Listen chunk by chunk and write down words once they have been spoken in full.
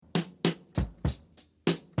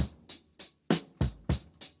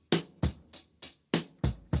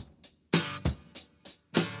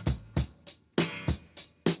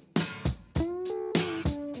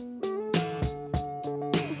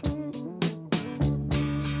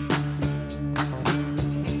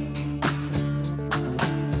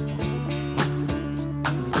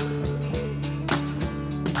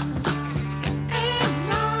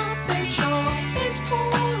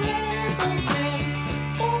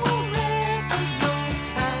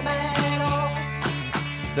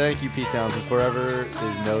Thank you, Pete Townsend. Forever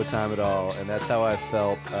is no time at all, and that's how I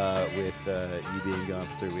felt with you being gone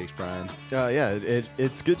for 3 weeks, Brian. Yeah,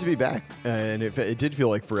 it's good to be back, and it did feel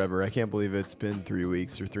like forever. I can't believe it's been 3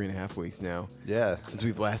 weeks or 3.5 weeks now. Yeah, since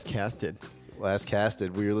we've last casted.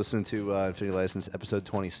 We were listening to Infinity License episode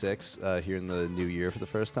 26 here in the new year for the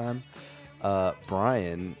first time.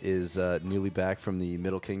 Brian is newly back from the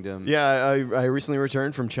Middle Kingdom. Yeah, I recently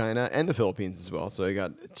returned from China and the Philippines as well, so I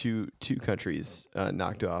got two countries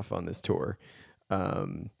knocked off on this tour.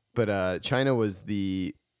 But China was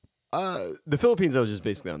the Philippines. I was just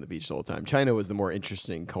basically on the beach the whole time. China was the more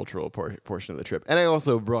interesting cultural portion of the trip, and I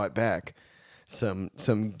also brought back some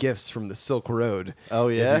gifts from the Silk Road. Oh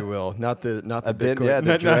yeah, if you will, not the Bitcoin,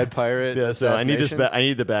 the Dread Pirate. Yeah, so I need this. I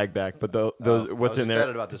need the bag back. But those what's in there?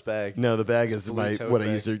 Excited about this bag. No, the bag is what bag. I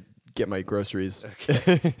use to get my groceries.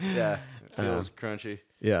 Okay. Yeah, it feels crunchy.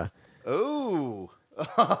 Yeah. Ooh.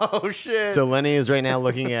 Oh shit! So Lenny is right now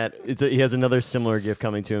looking at he has another similar gift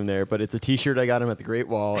coming to him there, but it's a T-shirt I got him at the Great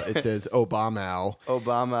Wall. It says Obama.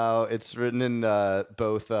 Obama. It's written in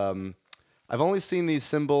both. I've only seen these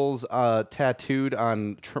symbols tattooed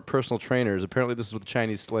on personal trainers. Apparently, this is what the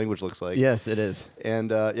Chinese language looks like. Yes, it is.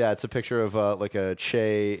 And yeah, it's a picture of like a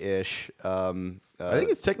Che-ish. I think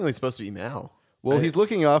it's technically supposed to be Mao. Well, he's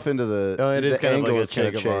looking off into the. Oh, it is kind of like a is Che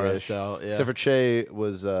kind of Guevara Che-ish. style. Yeah. Except for Che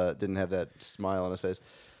didn't have that smile on his face.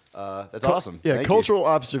 That's awesome. Yeah, Thank cultural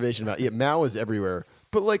observation about Mao is everywhere,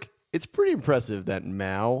 but like it's pretty impressive that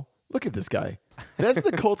Mao. Look at this guy. That's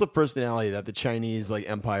the cult of personality that the Chinese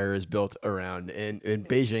empire is built around, and in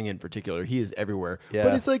Beijing in particular, he is everywhere. Yeah.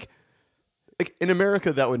 But it's like in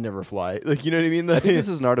America that would never fly. Like, you know what I mean? I think this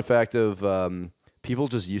is an artifact of people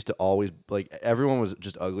just used to always everyone was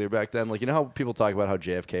just uglier back then. Like, you know how people talk about how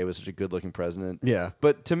JFK was such a good-looking president? Yeah.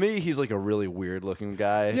 But to me, he's like a really weird-looking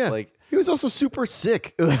guy. Yeah. Like, he was also super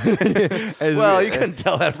sick. well, you couldn't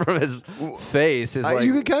tell that from his face.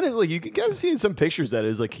 You could kind of see in some pictures that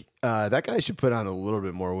is like that guy should put on a little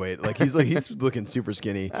bit more weight. Like he's looking super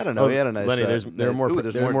skinny. I don't know. He had a nice. Lenny, there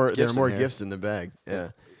are more gifts in the bag. Yeah.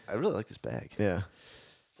 I really like this bag. Yeah.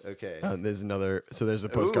 Okay. There's another. So there's a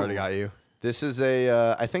postcard I got you. This is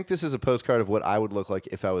a. I think this is a postcard of what I would look like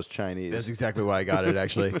if I was Chinese. That's exactly why I got it.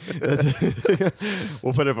 Actually,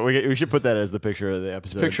 we'll put it. We should put that as the picture of the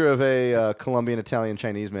episode. It's a picture of a Colombian, Italian,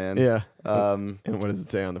 Chinese man. Yeah. And what does it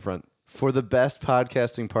say on the front? For the best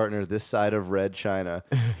podcasting partner this side of Red China,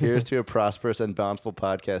 here's to a prosperous and bountiful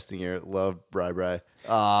podcasting year. Love, Bri.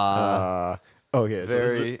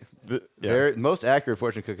 Okay. Very most accurate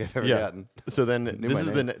fortune cookie I've ever gotten. So then this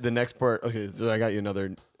is the next part. Okay, so I got you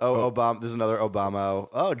another. Obama. This is another Obama.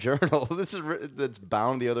 Oh, journal. This is that's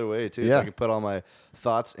bound the other way too. Yeah. So I can put all my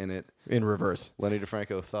thoughts in it. In reverse. Lenny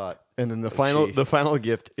DeFranco thought. And then the final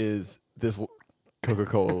gift is this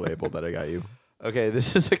Coca-Cola label that I got you. Okay,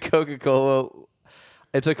 this is a Coca-Cola.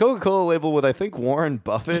 It's a Coca-Cola label with, I think, Warren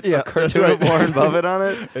Buffett. Yeah, a cartoon of Warren Buffett on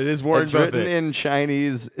it. It is Warren it's Buffett. Written in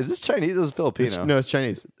Chinese. Is this Chinese? Or is it Filipino? No, it's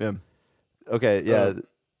Chinese. Yeah. Okay, yeah.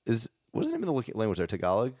 What's the name of the language there?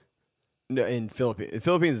 Tagalog? No, in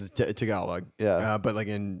Philippines is Tagalog. Yeah. But like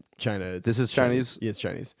in China, this is Chinese? Yeah, it's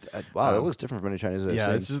Chinese. Wow, that looks different from any Chinese I've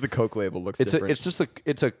seen. It's just the Coke label looks different.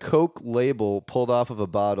 It's a Coke label pulled off of a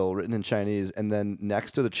bottle written in Chinese, and then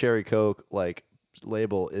next to the Cherry Coke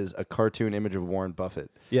label is a cartoon image of Warren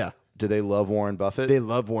Buffett. Yeah. Do they love Warren Buffett? They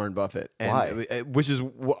love Warren Buffett. And why? Which is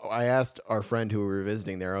what I asked our friend who we were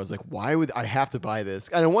visiting there. I was like, why would I have to buy this?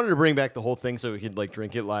 And I wanted to bring back the whole thing so we could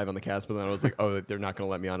drink it live on the cast. But then I was like, oh, they're not going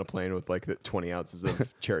to let me on a plane with 20 ounces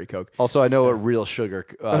of Cherry Coke. Also, I know what real sugar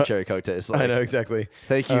Cherry Coke tastes like. I know, exactly.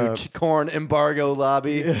 Thank you, corn embargo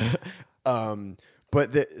lobby.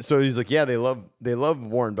 So he's like, yeah, they love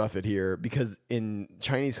Warren Buffett here because in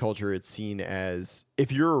Chinese culture, it's seen as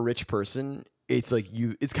if you're a rich person, it's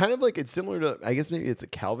kind of it's similar to, I guess maybe it's a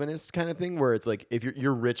Calvinist kind of thing where it's like if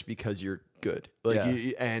you're rich because you're good,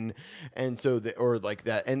 and so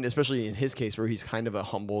that, and especially in his case where he's kind of a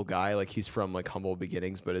humble guy, he's from humble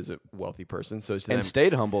beginnings but is a wealthy person, so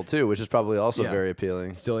stayed humble too, which is probably also very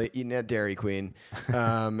appealing. Still eating at Dairy Queen,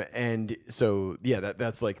 and so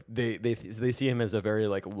that's they see him as a very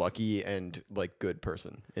lucky and good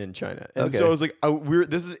person in China, and so I was like,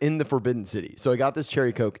 this is in the Forbidden City, so I got this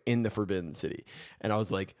Cherry Coke in the Forbidden City, and I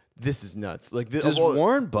was like, this is nuts. Does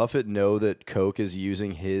Warren Buffett know that Coke is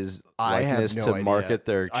using his likeness to market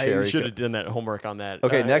their Cherry? I should have done that homework on that.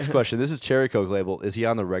 Okay, next question. This is Cherry Coke label. Is he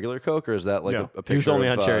on the regular Coke or is that a picture? He was only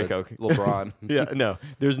of, on Cherry Coke. LeBron. Yeah, no.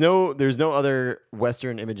 There's no other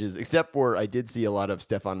Western images except for I did see a lot of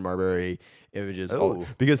Stefan Marbury images.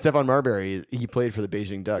 Because Stefan Marbury, he played for the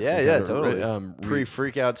Beijing Ducks. Yeah, totally.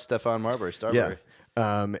 Pre-freak out Stefan Marbury, Starbury. Yeah.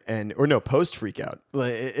 And or no, post freak out.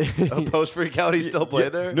 Like Post freak out, he still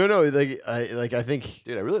played there. No, I think.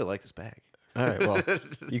 Dude, I really like this bag. All right, well,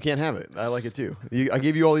 you can't have it. I like it too. I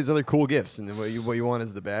gave you all these other cool gifts, and then what you want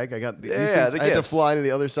is the bag. I got these things. I had to fly to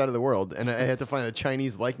the other side of the world, and I had to find a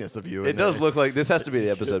Chinese likeness of you. It does look like this has to be the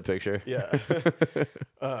episode picture. Yeah.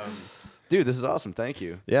 Dude, this is awesome. Thank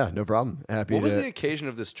you. Yeah, no problem. Happy. What was the occasion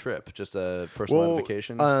of this trip? Just a personal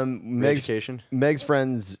vacation? Education? Meg's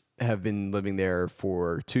friends have been living there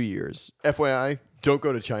for 2 years. FYI, don't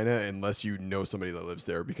go to China unless you know somebody that lives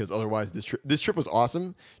there, because otherwise this trip was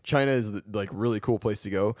awesome. China is like really cool place to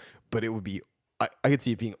go, but it would be I could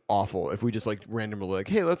see it being awful if we just like randomly like,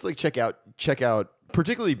 hey, let's like check out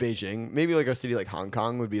particularly Beijing. Maybe like a city like Hong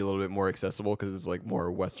Kong would be a little bit more accessible because it's like more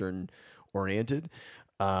Western oriented.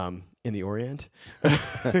 In the Orient.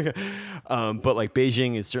 But like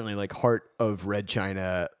Beijing is certainly like heart of Red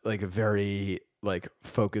China, like a very like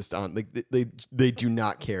focused on like they do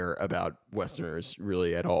not care about Westerners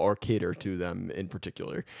really at all or cater to them in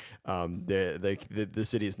particular. The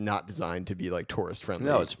city is not designed to be like tourist friendly.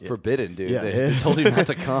 No, it's forbidden, dude. Yeah. They told you not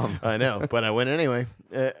to come. I know, but I went anyway.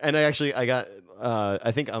 And I got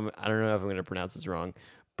I think I don't know if I'm going to pronounce this wrong,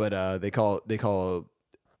 but they call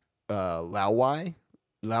Lao Wai.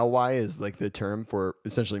 Lao Wai is like the term for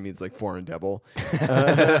essentially means like foreign devil.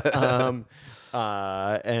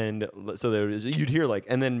 And so you'd hear like,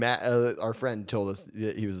 and then Matt, our friend told us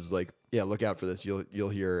that he was like, yeah, look out for this. You'll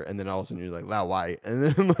hear. And then all of a sudden you're like, Lao Wai. And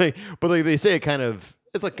then like, but like they say it kind of,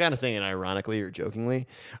 it's like kind of saying it ironically or jokingly.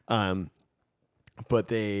 But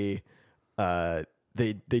they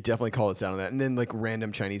definitely call us out on that. And then like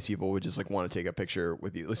random Chinese people would just like want to take a picture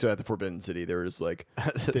with you. So at the Forbidden City, they were just like,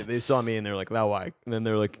 they saw me and they're like, Lao Wai. And then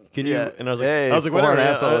they're like, can you? And I was like, hey, whatever.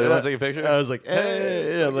 Asshole, you want to take a picture? I was like,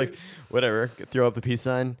 hey, yeah, like whatever. Throw up the peace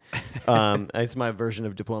sign. It's my version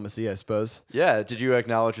of diplomacy, I suppose. Yeah. Did you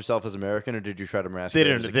acknowledge yourself as American, or did you try to mask? They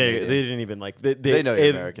didn't even like. They know you're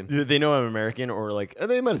American. They know I'm American, or like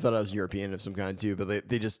they might have thought I was European of some kind too. But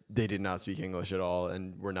they did not speak English at all,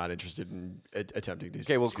 and were not interested in attempting to.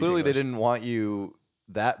 Okay. Well, clearly they didn't want you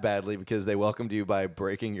that badly because they welcomed you by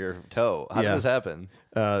breaking your toe. How did this happen?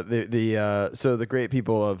 So the great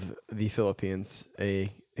people of the Philippines,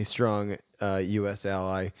 a strong U.S.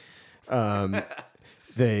 ally.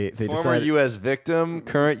 They former decided, U.S. victim,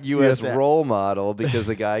 current U.S. role model, because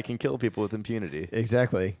the guy can kill people with impunity.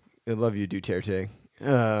 Exactly. I love you, Duterte.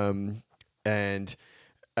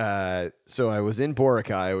 So I was in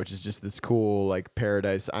Boracay, which is just this cool like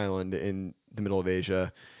paradise island in the middle of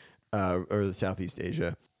Asia, or the Southeast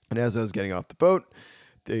Asia. And as I was getting off the boat,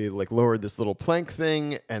 they like lowered this little plank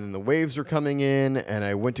thing, and then the waves were coming in, and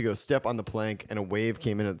I went to go step on the plank, and a wave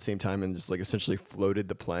came in at the same time and just like essentially floated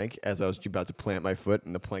the plank as I was about to plant my foot,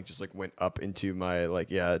 and the plank just like went up into my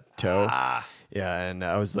toe. Yeah, and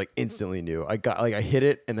I was like instantly knew. I hit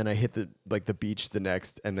it, and then I hit the beach the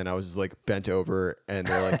next, and then I was just like bent over, and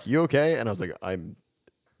they're like, "You okay?" And I was like, "I'm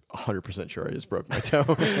 100% sure I just broke my toe,"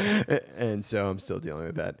 and so I'm still dealing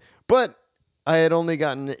with that. But I had only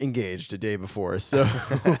gotten engaged a day before, so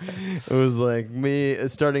it was like me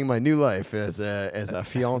starting my new life as a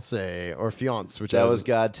fiance or fiance, which that was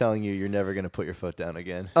God telling you you're never gonna put your foot down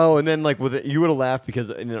again. Oh, and then like you would have laughed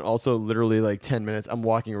because and then also literally like 10 minutes I'm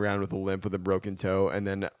walking around with a limp with a broken toe, and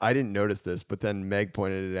then I didn't notice this, but then Meg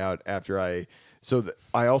pointed it out after I. So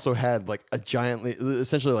I also had like a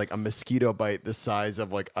essentially like a mosquito bite the size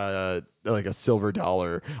of like a silver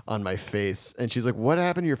dollar on my face, and she's like, "What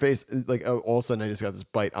happened to your face?" Like all of a sudden, I just got this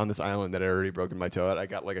bite on this island that I already broken my toe at. I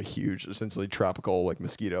got like a huge, essentially tropical like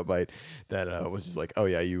mosquito bite that was just like, "Oh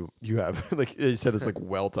yeah, you have like it just had this like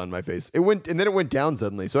welt on my face." It went and then it went down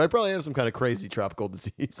suddenly, so I probably have some kind of crazy tropical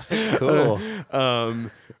disease. Cool.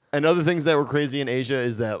 And other things that were crazy in Asia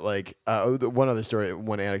is that like one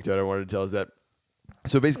anecdote I wanted to tell is that.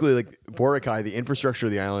 So basically, like Boracay, the infrastructure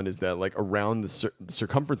of the island is that like around the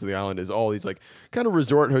circumference of the island is all these like kind of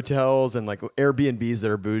resort hotels and like Airbnbs that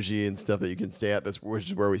are bougie and stuff that you can stay at. Which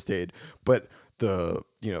is where we stayed. But the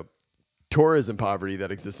tourism poverty that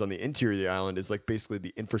exists on the interior of the island is like basically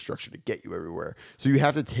the infrastructure to get you everywhere. So you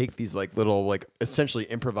have to take these like little like essentially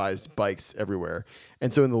improvised bikes everywhere.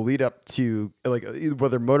 And so in the lead up to like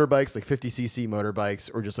whether motorbikes, like 50cc motorbikes,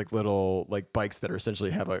 or just like little like bikes that are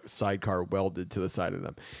essentially have a sidecar welded to the side of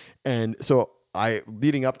them. And so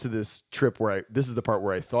leading up to this trip this is the part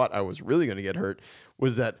where I thought I was really going to get hurt,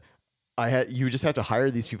 was that you just have to hire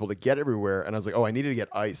these people to get everywhere. And I was like, oh, I needed to get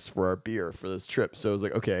ice for our beer for this trip. So I was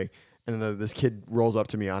like, okay. And then this kid rolls up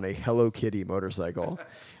to me on a Hello Kitty motorcycle.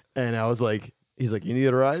 And I was like, he's like, you need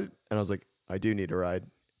a ride? And I was like, I do need a ride.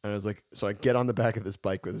 And I was like, so I get on the back of this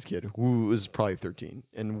bike with this kid who was probably 13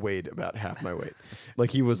 and weighed about half my weight. Like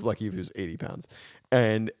he was lucky if he was 80 pounds.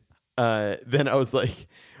 And then I was like,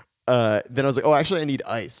 oh, actually I need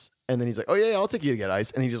ice. And then he's like, oh yeah, I'll take you to get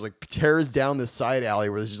ice. And he just like tears down this side alley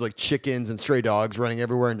where there's just like chickens and stray dogs running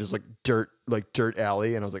everywhere and just like dirt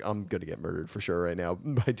alley. And I was like, I'm gonna get murdered for sure right now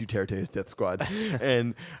by Duterte's death squad.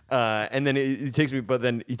 and then he takes me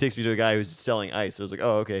to a guy who's selling ice. I was like,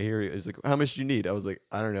 oh, okay, here he is. He's like, how much do you need? I was like,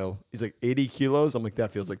 I don't know. He's like, 80 kilos. I'm like,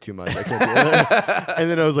 that feels like too much. I can't do that. And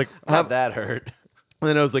then I was like, how'd that hurt? And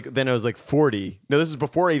then I was like 40. No, this is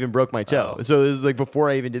before I even broke my toe. Oh. So this is like before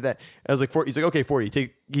I even did that. I was like 40. He's like, okay,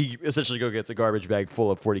 40. He essentially gets a garbage bag full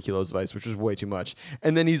of 40 kilos of ice, which was way too much.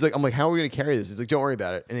 And then he's like, I'm like, how are we going to carry this? He's like, don't worry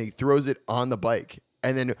about it. And he throws it on the bike.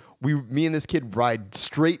 And then me and this kid ride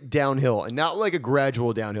straight downhill, and not like a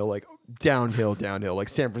gradual downhill, like downhill, like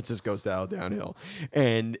San Francisco style downhill.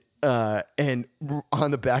 And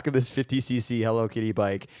on the back of this 50cc Hello Kitty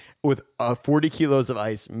bike with 40 kilos of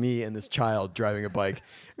ice, me and this child driving a bike.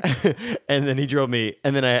 And then he drove me,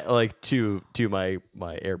 and then I like to my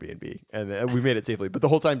Airbnb, and we made it safely. But the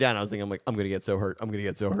whole time down, I was thinking, I'm gonna get so hurt, and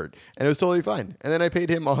it was totally fine. And then I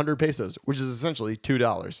paid him 100 pesos, which is essentially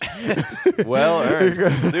 $2. Well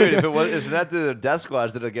earned, dude. If it's not the death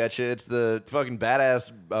squads that'll get you, it's the fucking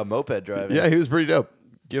badass moped driving. Yeah, he was pretty dope.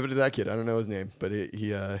 Give it to that kid. I don't know his name, but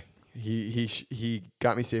he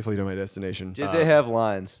got me safely to my destination. Did they have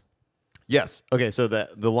lines? Yes. Okay. So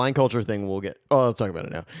the line culture thing we'll get. Oh, let's talk about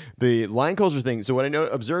it now. The line culture thing. So what I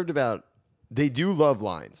observed about, they do love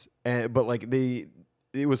lines, but like it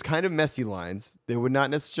was kind of messy lines. They would not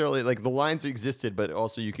necessarily like the lines existed, but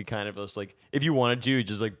also you could kind of just like if you wanted to,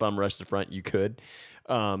 just like bum rush the front, you could.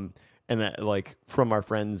 And that, like, from our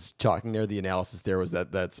friends talking there, the analysis there was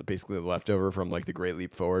that's basically the leftover from, like, the Great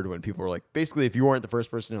Leap Forward when people were like, basically, if you weren't the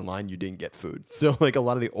first person in line, you didn't get food. So, like, a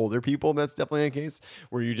lot of the older people, that's definitely a case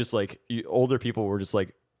where you just, like, older people were just,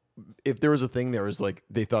 like, if there was a thing there was, like,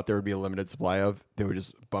 they thought there would be a limited supply of, they would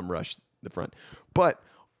just bum rush the front. But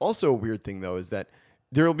also a weird thing, though, is that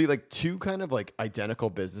there will be, like, two kind of, like, identical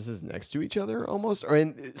businesses next to each other almost, or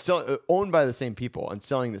owned by the same people and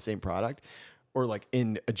selling the same product, or like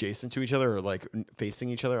in adjacent to each other, or like facing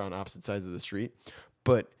each other on opposite sides of the street.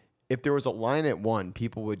 But if there was a line at one,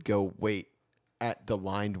 people would go wait at the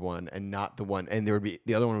lined one and not the one, and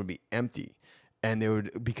the other one would be empty. And they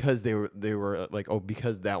would, because they were like, oh,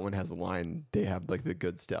 because that one has a line, they have like the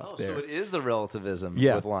good stuff. Oh, there. so it is the relativism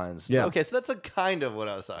with lines. Yeah. Okay, so that's a kind of what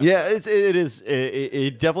I was talking about. Yeah, it is.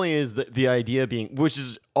 It definitely is the idea being, which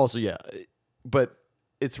is also, but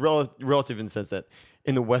it's relative in the sense that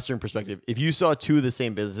in the Western perspective, if you saw two of the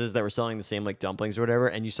same businesses that were selling the same like dumplings or whatever,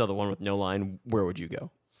 and you saw the one with no line, where would you go?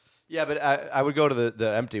 Yeah, but I would go to the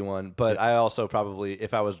empty one. But I also probably,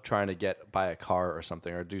 if I was trying to buy a car or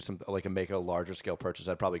something, or do something like make a larger scale purchase,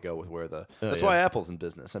 I'd probably go with where that's why Apple's in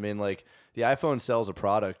business. I mean, like the iPhone sells a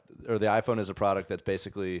product, or the iPhone is a product that's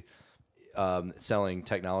basically selling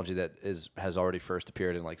technology that has already first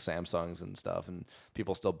appeared in like Samsungs and stuff, and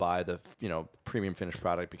people still buy the premium finished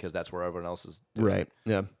product because that's where everyone else is doing right.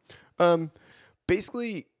 it. Yeah.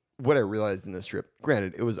 Basically, what I realized in this trip,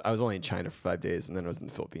 granted, I was only in China for 5 days, and then I was in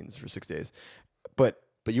the Philippines for 6 days, but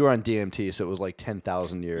you were on DMT, so it was like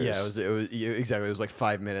 10,000 years. Yeah, it was exactly. It was like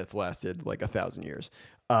 5 minutes lasted like 1,000 years,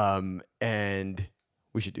 and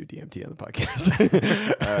we should do DMT on the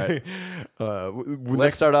podcast. All right.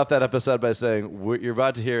 Let's start off that episode by saying what you're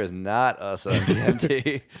about to hear is not us on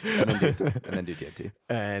DMT, and then do DMT.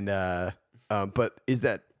 And but is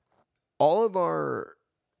that all of our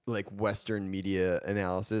like Western media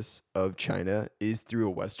analysis of China is through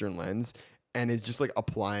a Western lens, and it's just like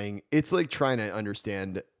applying. It's like trying to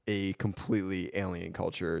understand a completely alien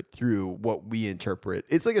culture through what we interpret.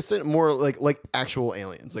 It's like a more like actual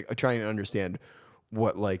aliens, like trying to understand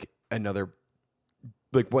what like another,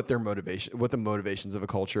 like what their motivation, what the motivations of a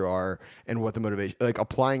culture are, and what the motivation, like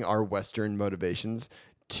applying our Western motivations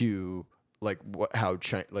to like how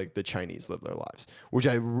the Chinese live their lives, which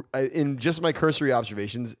I in just my cursory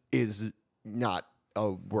observations is not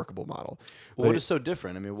a workable model. Well, what is so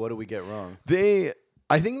different? I mean, what do we get wrong?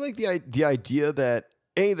 I think like the idea that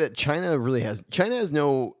China has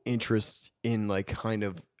no interest in like kind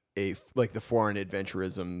of like the foreign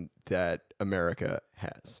adventurism that America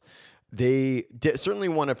has. They certainly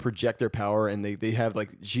want to project their power, and they have like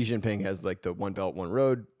Xi Jinping has like the One Belt One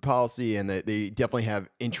Road policy, and they definitely have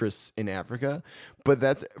interests in Africa, but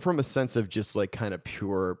that's from a sense of just like kind of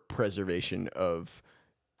pure preservation of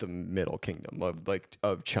the Middle Kingdom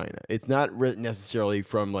of China. It's not necessarily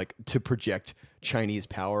from like to project Chinese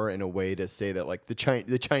power in a way to say that like the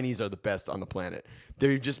Chinese are the best on the planet.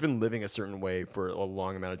 They've just been living a certain way for a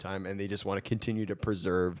long amount of time, and they just want to continue to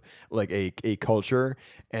preserve like a culture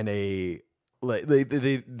and a like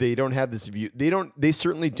they don't have this view. They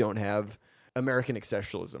certainly don't have American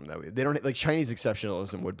exceptionalism that way. They don't like Chinese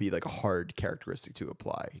exceptionalism would be like a hard characteristic to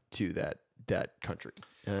apply to that country.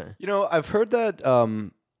 You know, I've heard that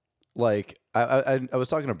like I was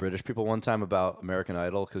talking to British people one time about American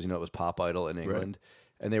Idol because, you know, it was Pop Idol in England. Right.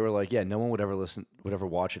 And they were like, yeah, no one would ever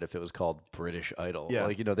watch it if it was called British Idol. Yeah.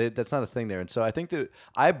 Like, you know, that's not a thing there. And so I think that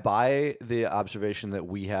I buy the observation that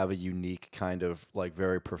we have a unique kind of like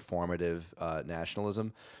very performative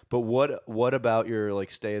nationalism. But what about your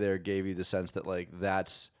like stay there gave you the sense that like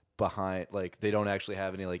that's behind, like they don't actually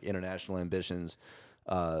have any like international ambitions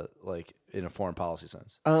like in a foreign policy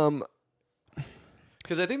sense?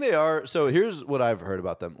 Because I think they are. So here's what I've heard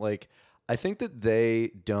about them. Like, I think that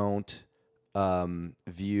they don't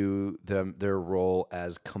view their role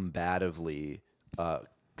as combatively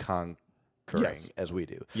conquering as we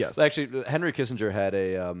do. Yes. Actually, Henry Kissinger had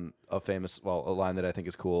a famous, a line that I think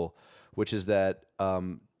is cool, which is that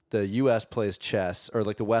the U.S. plays chess, or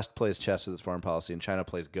like the West plays chess with its foreign policy, and China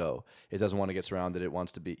plays Go. It doesn't want to get surrounded. It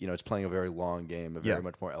wants to be, you know, it's playing a very long game, a very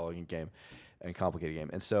much more elegant game and complicated game.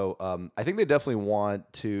 And so I think they definitely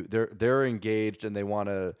want to, they're engaged, and they want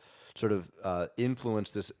to sort of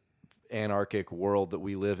influence this anarchic world that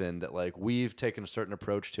we live in, that like we've taken a certain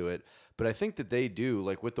approach to it. But I think that they do,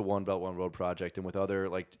 like with the One Belt One Road project and with other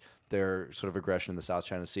like their sort of aggression in the South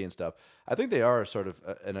China Sea and stuff, I think they are sort of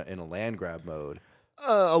in a land grab mode.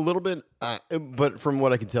 A little bit, but from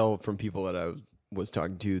what I can tell from people that I was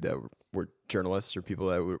talking to that were journalists or people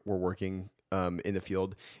that were working in the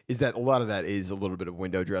field, is that a lot of that is a little bit of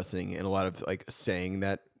window dressing and a lot of like saying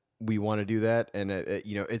that we want to do that. And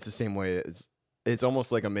you know, it's the same way as it's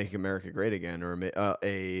almost like a Make America Great Again, or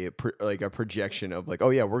a projection of like, oh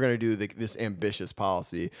yeah, we're gonna do this ambitious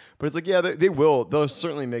policy. But it's like, yeah, they'll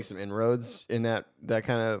certainly make some inroads in that kind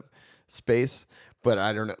of space. But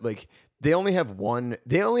I don't know, like they only have one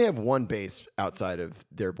base outside of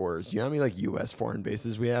their borders. You know how many like U.S. foreign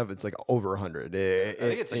bases we have? It's like over 100. I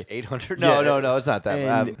think it's like 800. No, it's not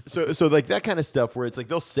that. So like that kind of stuff where it's like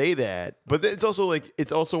they'll say that, but it's also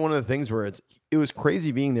one of the things where it was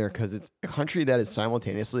crazy being there because it's a country that is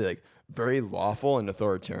simultaneously like very lawful and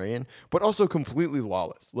authoritarian, but also completely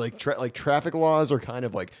lawless. Like traffic laws are kind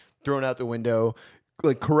of like thrown out the window.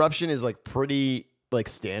 Like corruption is like pretty like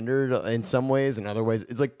standard in some ways. In other ways,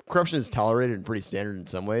 it's like corruption is tolerated and pretty standard in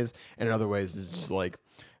some ways, and in other ways, it's just like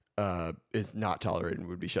is not tolerated and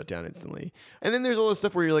would be shut down instantly. And then there's all this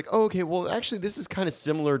stuff where you're like, oh, okay, well, actually, this is kind of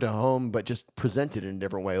similar to home, but just presented in a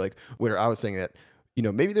different way. Like where I was saying that, you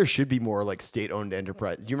know, maybe there should be more like state-owned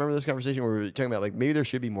enterprise. Do you remember this conversation where we were talking about like maybe there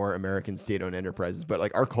should be more American state-owned enterprises, but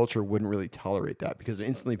like our culture wouldn't really tolerate that because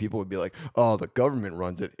instantly people would be like, oh, the government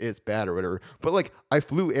runs it, it's bad or whatever. But like I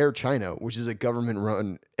flew Air China, which is a government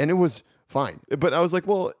run, and it was fine. But I was like,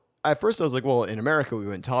 well, at first I was like, well, in America we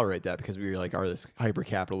wouldn't tolerate that because we were like this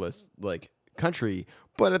hyper-capitalist like country.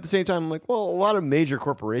 But at the same time, I'm like, well, a lot of major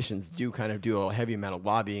corporations do kind of do a heavy amount of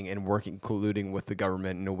lobbying and colluding with the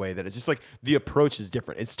government in a way that it's just like the approach is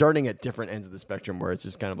different. It's starting at different ends of the spectrum where it's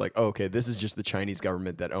just kind of like, oh, okay, this is just the Chinese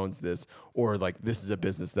government that owns this, or like this is a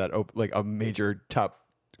business that like a major top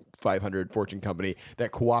 500 Fortune company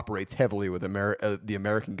that cooperates heavily with the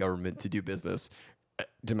American government to do business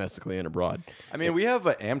domestically and abroad. I mean, we have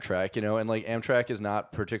Amtrak, you know, and like Amtrak is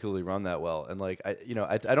not particularly run that well. And like, I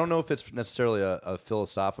don't know if it's necessarily a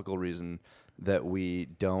philosophical reason that we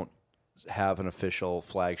don't have an official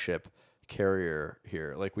flagship carrier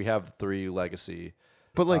here. Like we have 3 legacy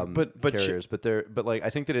carriers, but like I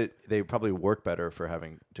think that they probably work better for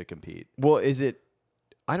having to compete. Well, is it?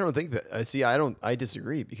 I don't think that. I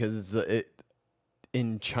disagree because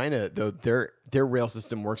in China, though, their rail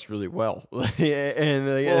system works really well.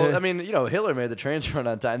 I mean, you know, Hitler made the trains run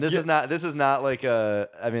on time. This is not like a.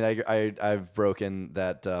 I mean, I've broken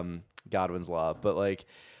that Godwin's law, but like,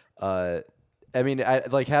 I mean,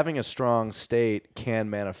 like having a strong state can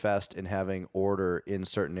manifest in having order in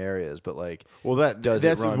certain areas, but like,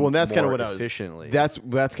 that's kind of what efficiently. That's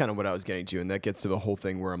kind of what I was getting to, and that gets to the whole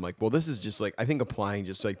thing where I'm like, well, this is just like I think applying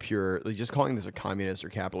just like pure, like just calling this a communist or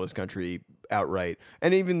capitalist country outright,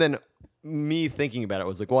 and even then, me thinking about it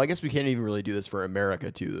was like, well, I guess we can't even really do this for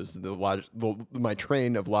America too. This is my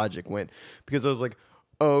train of logic went because I was like,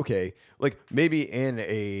 oh, okay, like maybe in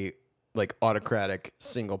a like autocratic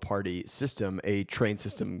single party system, a train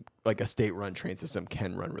system, like a state run train system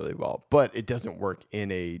can run really well, but it doesn't work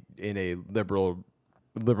in a liberal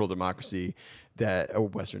liberal democracy that a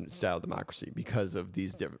Western style democracy because of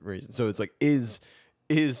these different reasons. So it's like, is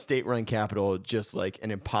state-run capital just like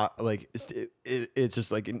it's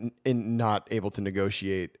just like in not able to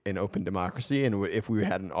negotiate an open democracy, and if we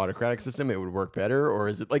had an autocratic system it would work better? Or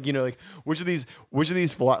is it like, like which of these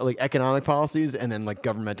like economic policies and then like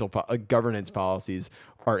governmental governance policies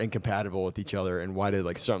are incompatible with each other, and why did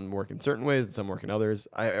like some work in certain ways and some work in others?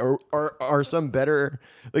 Are some better?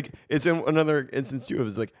 Like, it's in another instance too,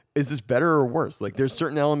 is like, is this better or worse? Like, there's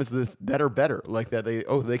certain elements of this that are better, like that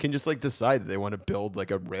they can just like decide that they want to build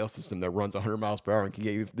like a rail system that runs 100 miles per hour and can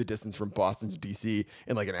get you the distance from Boston to DC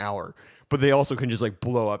in like an hour. But they also can just like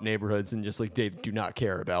blow up neighborhoods and just like they do not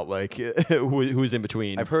care about like who's in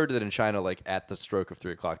between. I've heard that in China, like at the stroke of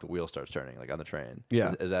 3 o'clock, the wheel starts turning, like on the train.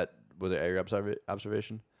 Yeah, was it your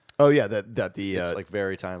observation? Oh yeah, that the it's like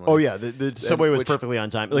very timely. Oh yeah, the subway was perfectly on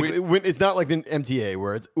time. Like it's not like the MTA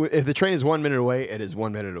where it's if the train is 1 minute away, it is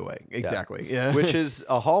 1 minute away. Exactly. Yeah. Which is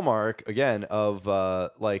a hallmark again of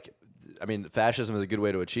fascism is a good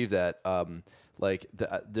way to achieve that.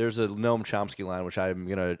 There's a Noam Chomsky line, which I'm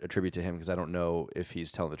going to attribute to him because I don't know if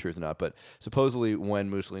he's telling the truth or not. But supposedly when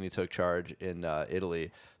Mussolini took charge in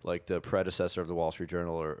Italy, like the predecessor of the Wall Street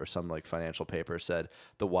Journal or some like financial paper said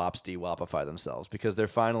the WOPs de-WOPify themselves because they're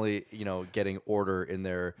finally, getting order in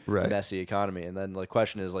their messy economy. And then the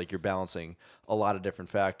question is like you're balancing a lot of different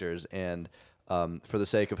factors. And for the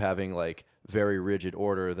sake of having like very rigid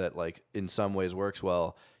order that like in some ways works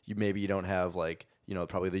well, you don't have like,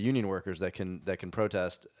 probably the union workers that can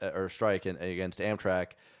protest or strike against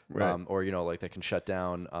Amtrak, or like that can shut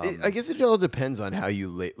down. I guess it all depends on how you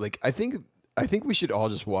like. I think we should all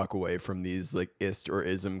just walk away from these like ist or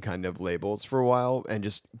ism kind of labels for a while and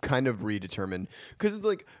just kind of redetermine,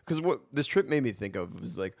 because what this trip made me think of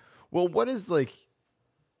was like, well, what is like.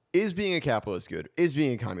 Is being a capitalist good? Is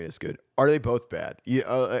being a communist good? Are they both bad?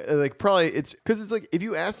 Probably it's because it's like if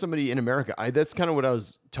you ask somebody in America, that's kind of what I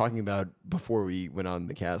was talking about before we went on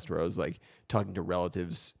the cast, where I was like talking to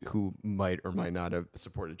relatives who might or might not have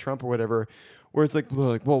supported Trump or whatever, where it's like,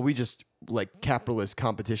 well, we just like capitalist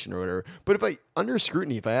competition or whatever. But if I under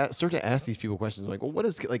scrutiny, if I start to ask these people questions, I'm like, well, what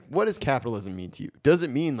does capitalism mean to you? Does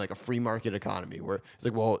it mean like a free market economy where it's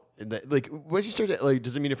like, well, once you start to like,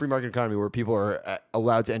 does it mean a free market economy where people are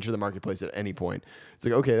allowed to enter the marketplace at any point? It's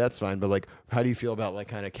like, okay, that's fine, but like, how do you feel about like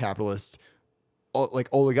kind of capitalist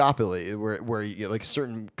like oligopoly where you, like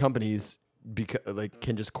certain companies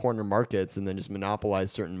can just corner markets and then just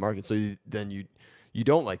monopolize certain markets? So you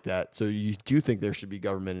don't like that, so you do think there should be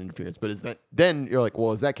government interference. But is that then you're like,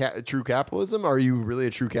 well, is that true capitalism? Are you really a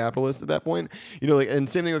true capitalist at that point? And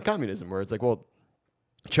same thing with communism, where it's like, well,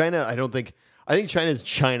 China, I think China is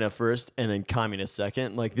China first, and then communist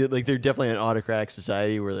second. They're definitely an autocratic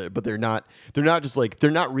society but they're not just like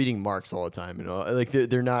they're not reading Marx all the time. Like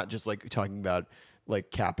they're not just like talking about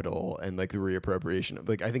like capital and like the reappropriation of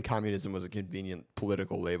like I think communism was a convenient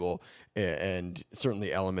political label, and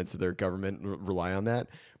certainly elements of their government rely on that.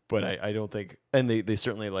 But I don't think, and they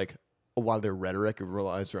certainly like a lot of their rhetoric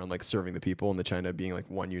relies around like serving the people, and the China being like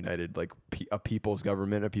one united like a people's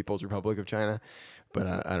government, a people's republic of China.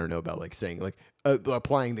 But I don't know about like saying like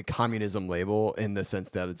applying the communism label in the sense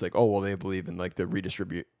that it's like, oh, well, they believe in like the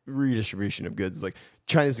redistribution of goods. Like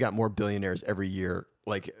China's got more billionaires every year,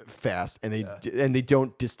 like fast, and they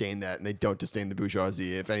don't disdain that, and they don't disdain the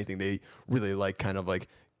bourgeoisie. If anything, they really like kind of like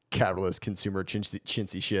capitalist consumer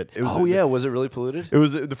chintzy shit. Was it really polluted? It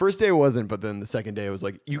was the first day it wasn't, but then the second day it was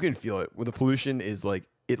like you can feel it. Well, the pollution is like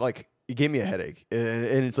it gave me a headache, and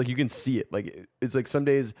it's like you can see it. Like it's like some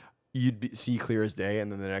days you'd see clear as day, and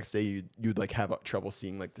then the next day you'd like have trouble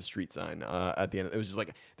seeing like the street sign at the end. It was just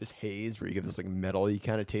like this haze where you get this like metal-y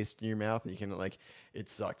kind of taste in your mouth, and you can like it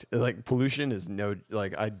sucked. Like pollution is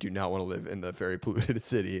I do not want to live in the very polluted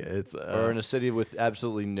city. It's or in a city with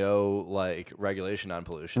absolutely no like regulation on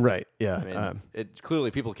pollution. Right. Yeah. I mean, it clearly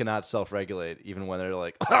people cannot self-regulate even when they're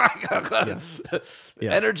like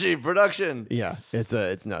energy production. Yeah.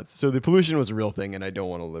 It's nuts. So the pollution was a real thing, and I don't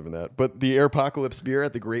want to live in that. But the Airpocalypse beer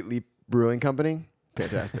at the Great Leap Brewing Company,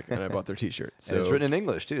 fantastic, and I bought their T-shirt. So and it's written in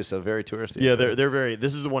English too, so very touristy. Yeah, they're very.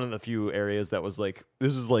 This is one of the few areas that was like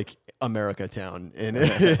this is like America Town, and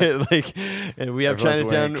like, and we have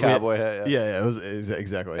Everyone's Chinatown, cowboy hat. Yeah, it was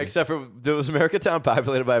exactly. Except for was America Town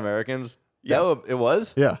populated by Americans? Yeah, it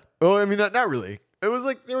was. Yeah. Well, I mean, not really. It was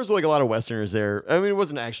like there was like a lot of Westerners there. I mean, it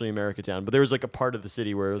wasn't actually America Town, but there was like a part of the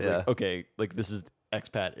city where it was like, okay, like this is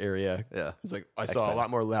expat area. Yeah. It's like I saw a lot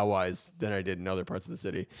more Laowais than I did in other parts of the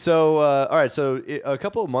city. So, all right. So a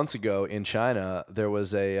couple of months ago in China, there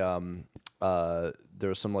was some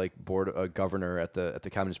like governor at the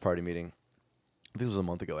Communist Party meeting. I think it was a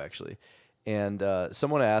month ago actually. And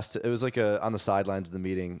someone asked, it was like on the sidelines of the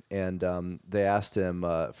meeting, and they asked him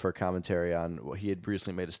for commentary on what he had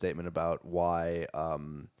recently made a statement about why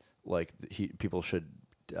people should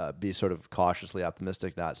be sort of cautiously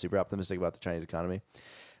optimistic, not super optimistic about the Chinese economy.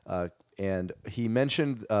 And he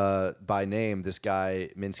mentioned by name this guy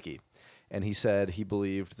Minsky. And he said he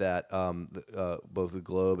believed that both the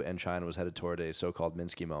globe and China was headed toward a so-called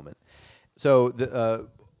Minsky moment. So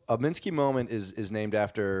a Minsky moment is named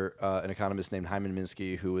after an economist named Hyman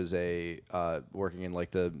Minsky, who was working in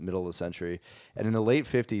like the middle of the century. And in the late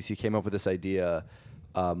 50s, he came up with this idea,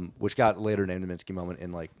 which got later named the Minsky moment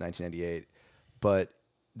in like 1998. But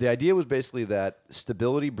the idea was basically that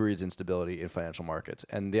stability breeds instability in financial markets.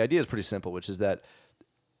 And the idea is pretty simple, which is that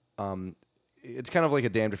it's kind of like a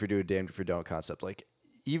damned if you do, damned if you don't concept. Like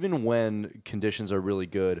even when conditions are really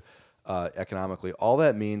good economically, all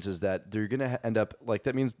that means is that they're going to end up like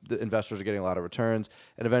that means the investors are getting a lot of returns,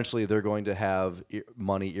 and eventually they're going to have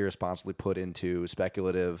money irresponsibly put into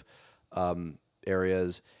speculative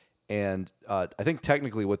areas. And I think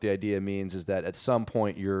technically what the idea means is that at some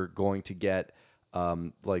point you're going to get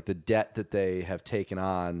like the debt that they have taken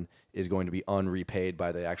on is going to be unrepaid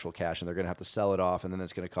by the actual cash, and they're going to have to sell it off, and then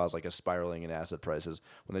it's going to cause like a spiraling in asset prices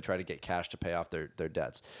when they try to get cash to pay off their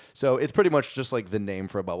debts. So it's pretty much just like the name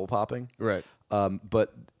for a bubble popping. Right.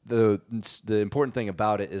 But the important thing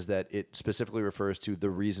about it is that it specifically refers to the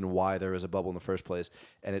reason why there is a bubble in the first place,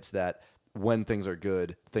 and it's that when things are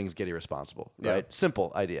good, things get irresponsible. Right? Yeah.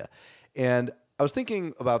 Simple idea. And I was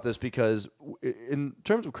thinking about this because in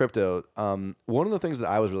terms of crypto, one of the things that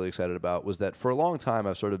I was really excited about was that for a long time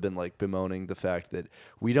I've sort of been like bemoaning the fact that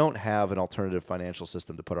we don't have an alternative financial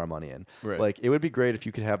system to put our money in. Right. Like it would be great if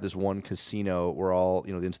you could have this one casino where all,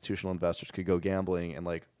 the institutional investors could go gambling and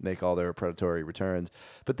like make all their predatory returns.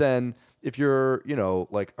 But then if you're,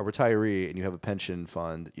 like a retiree and you have a pension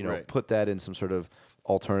fund, right. put that in some sort of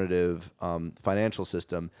alternative financial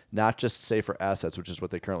system, not just safer assets, which is what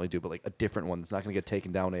they currently do, but like a different one that's not going to get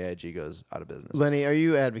taken down when AIG goes out of business. Lenny, are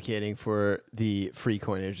you advocating for the free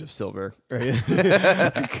coinage of silver?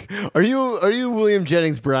 Are you William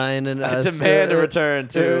Jennings Bryan and I demand a return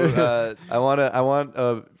to I want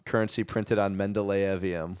a currency printed on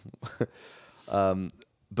Mendeleevium.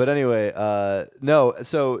 But anyway, no.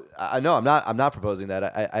 So I'm not proposing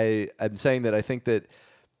that. I'm saying that I think that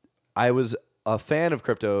I was a fan of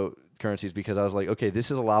cryptocurrencies because I was like, okay,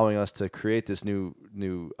 this is allowing us to create this new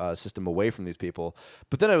system away from these people.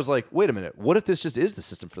 But then I was like, wait a minute, what if this just is the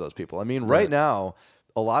system for those people? I mean, right now,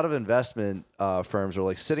 a lot of investment firms are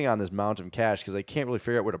like sitting on this mountain of cash because they can't really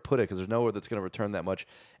figure out where to put it because there's nowhere that's going to return that much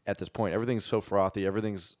at this point. Everything's so frothy.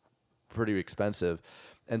 Everything's pretty expensive.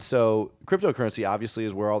 And so cryptocurrency obviously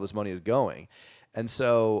is where all this money is going. And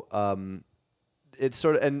so it's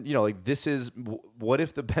sort of, and like this is, what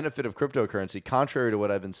if the benefit of cryptocurrency, contrary to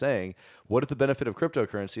what I've been saying, what if the benefit of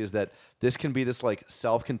cryptocurrency is that this can be this like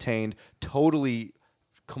self-contained, totally,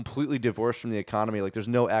 completely divorced from the economy, like there's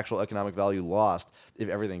no actual economic value lost if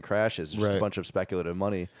everything crashes, it's just a bunch of speculative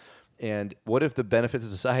money. And what if the benefit to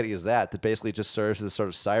society is that basically just serves as a sort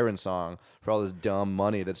of siren song for all this dumb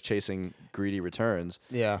money that's chasing greedy returns?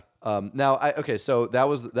 Yeah. So that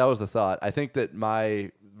was the thought. I think that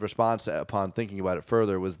my response upon thinking about it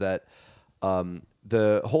further was that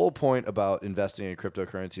the whole point about investing in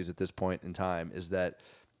cryptocurrencies at this point in time is that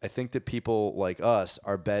I think that people like us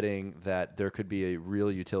are betting that there could be a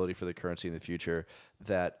real utility for the currency in the future,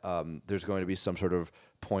 that there's going to be some sort of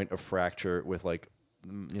point of fracture with like,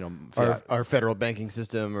 our federal banking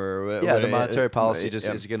system the monetary policy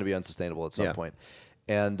is going to be unsustainable at some point.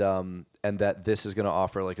 And that this is going to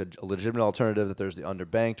offer like a legitimate alternative, that there's the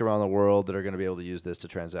underbanked around the world that are going to be able to use this to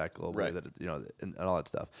transact globally, and all that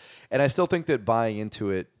stuff. And I still think that buying into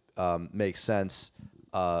it makes sense.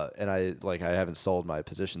 And I haven't sold my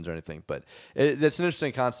positions or anything, but it's an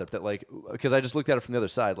interesting concept that because I just looked at it from the other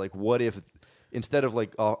side. Like, what if instead of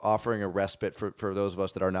like offering a respite for those of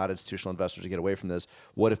us that are not institutional investors to get away from this,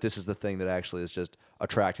 what if this is the thing that actually is just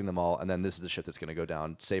attracting them all, and then this is the shit that's going to go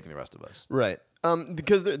down, saving the rest of us? Right.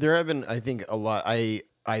 Because there have been, I think, a lot.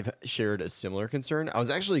 I've shared a similar concern. I was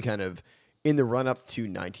actually kind of in the run up to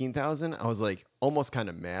 19,000. I was like almost kind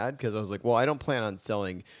of mad because I was like, well, I don't plan on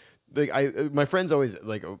selling. Like my friends always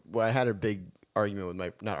like. Well, I had a big argument with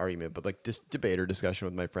not argument, but like debate or discussion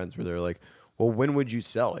with my friends where they're like, well, when would you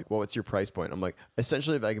sell? Like, what's your price point? I'm like,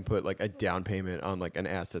 essentially, if I can put like a down payment on like an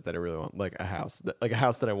asset that I really want, like a house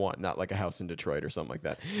that I want, not like a house in Detroit or something like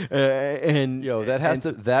that.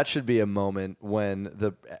 That should be a moment when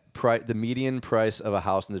the median price of a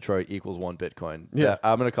house in Detroit equals 1 Bitcoin. Yeah,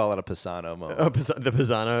 I'm gonna call it a Pisano moment. The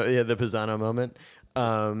Pisano moment.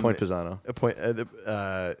 Point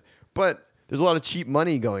Pisano. But there's a lot of cheap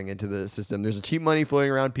money going into the system. There's a cheap money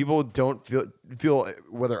floating around. People don't feel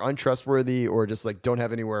whether untrustworthy or just like don't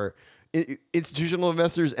have anywhere. Institutional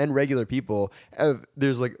investors and regular people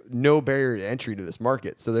there's like no barrier to entry to this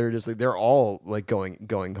market, so they're just like they're all like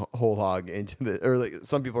going whole hog into the, or like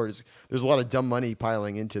some people are just, there's a lot of dumb money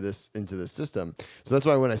piling into this system. So that's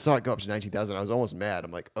why when I saw it go up to 19,000, I was almost mad.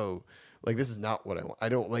 I'm like, oh, like this is not what I want. I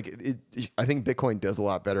don't like it. I think Bitcoin does a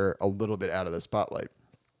lot better a little bit out of the spotlight,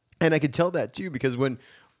 and I could tell that too because when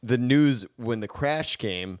the crash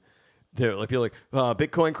came. They're like, people are like,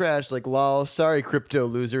 Bitcoin crashed, like, lol, sorry, crypto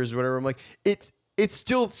losers, whatever. I'm like, it's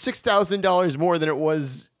still $6,000 more than it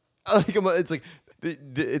was. Like, it's like,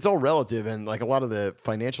 it's all relative, and like a lot of the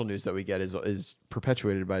financial news that we get is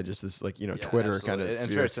perpetuated by just this, like, Twitter absolutely. kind of. It's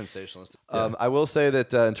very sensationalist. Yeah. I will say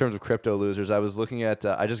that in terms of crypto losers, I was looking at,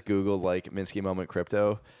 I just Googled like Minsky moment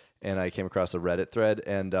crypto, and I came across a Reddit thread,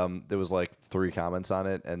 and there was like 3 comments on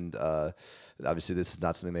it, and obviously this is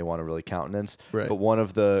not something they want to really countenance. Right. But one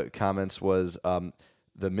of the comments was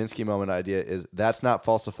the Minsky moment idea is that's not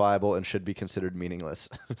falsifiable and should be considered meaningless.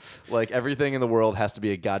 Like everything in the world has to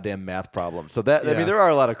be a goddamn math problem. So that I mean there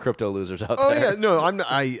are a lot of crypto losers out there. Oh yeah, no, I'm not,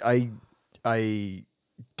 I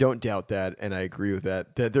don't doubt that, and I agree with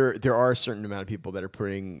that. That there are a certain amount of people that are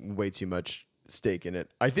putting way too much stake in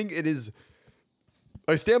it. I think it is.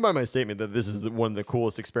 I stand by my statement that this is one of the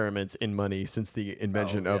coolest experiments in money since the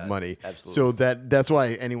invention of money. Absolutely. So that's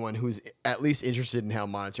why anyone who's at least interested in how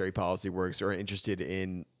monetary policy works or interested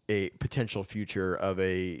in a potential future of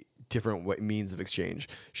a different means of exchange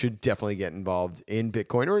should definitely get involved in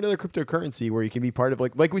Bitcoin or another cryptocurrency where you can be part of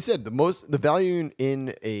like we said, the value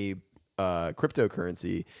in a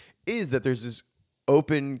cryptocurrency is that there's this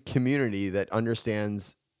open community that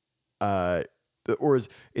understands or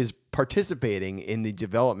is participating in the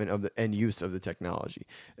development of the and use of the technology,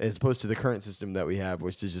 as opposed to the current system that we have,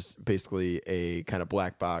 which is just basically a kind of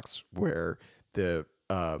black box where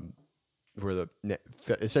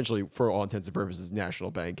essentially, for all intents and purposes, national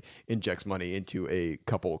bank injects money into a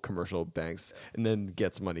couple commercial banks and then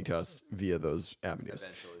gets money to us via those avenues.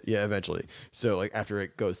 Eventually. So like after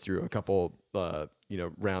it goes through a couple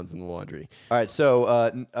rounds in the laundry. All right,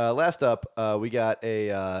 so last up, we got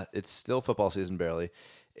it's still football season barely,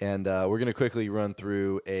 and we're gonna quickly run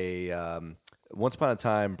through a. Once upon a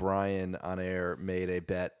time, Brian on air made a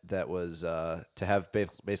bet that was to have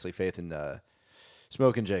basically faith in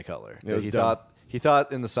Smoke and Jay Cutler. He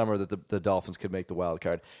thought in the summer that the Dolphins could make the wild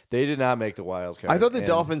card. They did not make the wild card. I thought the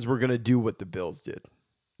Dolphins were gonna do what the Bills did.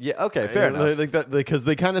 Yeah. Okay. Fair enough. Like that, because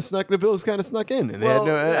they kind of snuck. The Bills kind of snuck in, and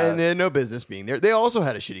they had no business being there. They also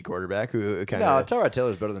had a shitty quarterback who kind of. No, Tyrod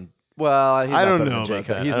Taylor's better than. Well, he's I not don't better know than Jay about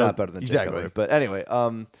Cutler. that. He's not better than Jay Cutler. But anyway,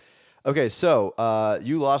 okay. So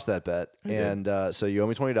you lost that bet, and so you owe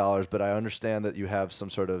me $20. But I understand that you have some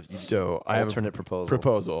sort of alternate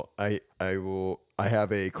proposal. I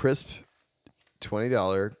have a crisp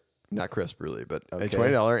 $20. Not crisp, really, but a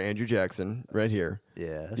 $20 Andrew Jackson right here.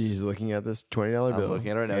 Yes. He's looking at this $20 bill. I'm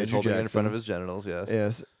looking at it right now. He's holding it in front of his genitals,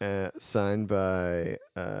 yes. Yes. Signed by...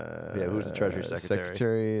 who's the Treasury Secretary?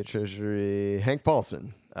 Secretary of Treasury, Hank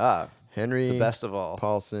Paulson. Henry... The best of all.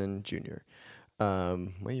 Paulson Jr.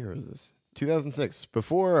 What year was this? 2006.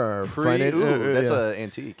 Before our... that's an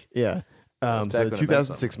antique. Yeah. So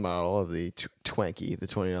 2006 model of the Twanky, the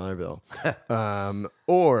 $20 bill.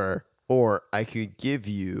 Or I could give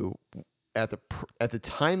you at the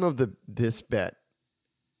time of this bet.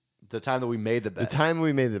 The time that we made the bet. The time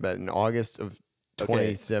we made the bet in August of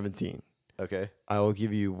 2017. Okay. I will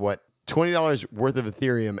give you what $20 worth of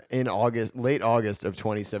Ethereum in late August of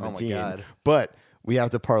 2017. Oh my God. But we have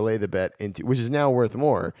to parlay the bet into, which is now worth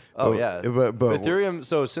more. Oh, but Ethereum.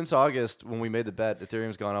 So since August, when we made the bet,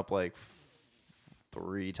 Ethereum's gone up like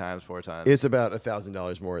 3 times, 4 times. It's about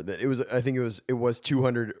 $1,000 more. I think it was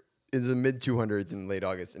 200. It's the mid 200s in late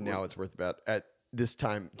August, and now it's worth about at this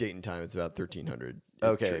date and time it's about 1,300.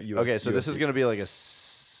 Okay. So this is gonna be like a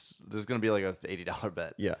 $80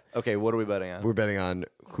 bet. Yeah. Okay. What are we betting on? We're betting on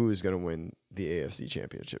who is gonna win the AFC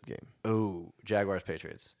Championship game. Ooh, Jaguars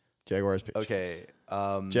Patriots. Jaguars Patriots. Okay.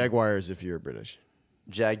 Jaguars if you're British.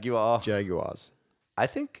 Jaguars. I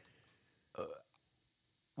think.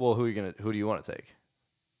 Well, who do you want to take?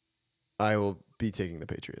 I will be taking the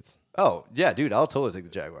Patriots. Oh yeah, dude, I'll totally take the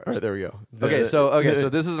Jaguars. All right, there we go. So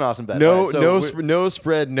this is an awesome bet. No, right, so no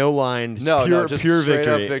spread, no line. Just pure straight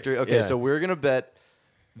victory. Up victory. Okay, So we're gonna bet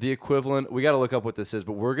the equivalent. We got to look up what this is,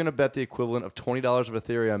 but we're gonna bet the equivalent of $20 of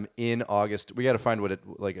Ethereum in August. We got to find what it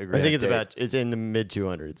like. I think it's in the mid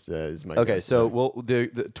 200s. Is my okay. guess. So the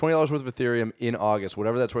 $20 worth of Ethereum in August,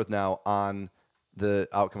 whatever that's worth now, on the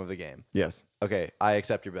outcome of the game. Yes. Okay, I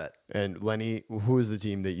accept your bet. And Lenny, who is the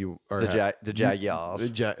team that you are? The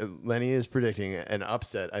Jaguars. Lenny is predicting an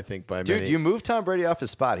upset, I think, by Dude, many. you moved Tom Brady off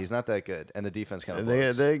his spot. He's not that good, and the defense kind of.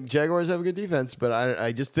 The Jaguars have a good defense, but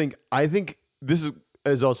I think this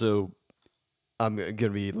is also. I'm gonna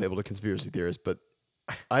be labeled a conspiracy theorist, but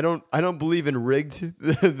I don't believe in rigged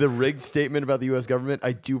the rigged statement about the U.S. government.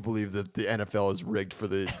 I do believe that the NFL is rigged for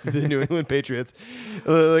the New England Patriots.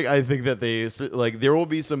 I think that there will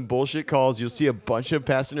be some bullshit calls. You'll see a bunch of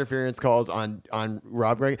pass interference calls on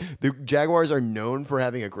Rob Gregg. The Jaguars are known for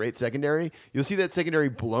having a great secondary. You'll see that secondary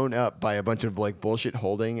blown up by a bunch of bullshit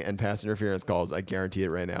holding and pass interference calls. I guarantee it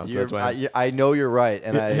right now. So that's why I know you're right,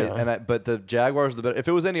 but the Jaguars are the better. If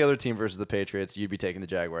it was any other team versus the Patriots, you'd be taking the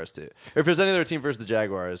Jaguars too. If there's any other team versus the Jaguars,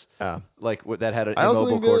 that had an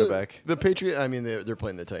immobile quarterback. The Patriots. I mean, they're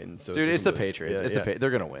playing the Titans. So dude, it's the Patriots. They're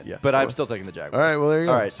gonna win. Yeah, but I'm still taking the Jaguars. All right, well there you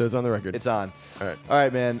go. All right, so it's on the record. It's on. All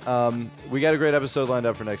right, man. We got a great episode lined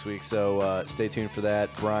up for next week, so stay tuned for that.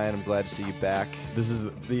 Brian, I'm glad to see you back. This is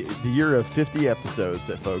the year of 50 episodes,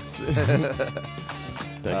 folks.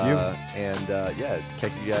 Thank you. And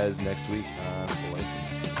catch you guys next week on the license.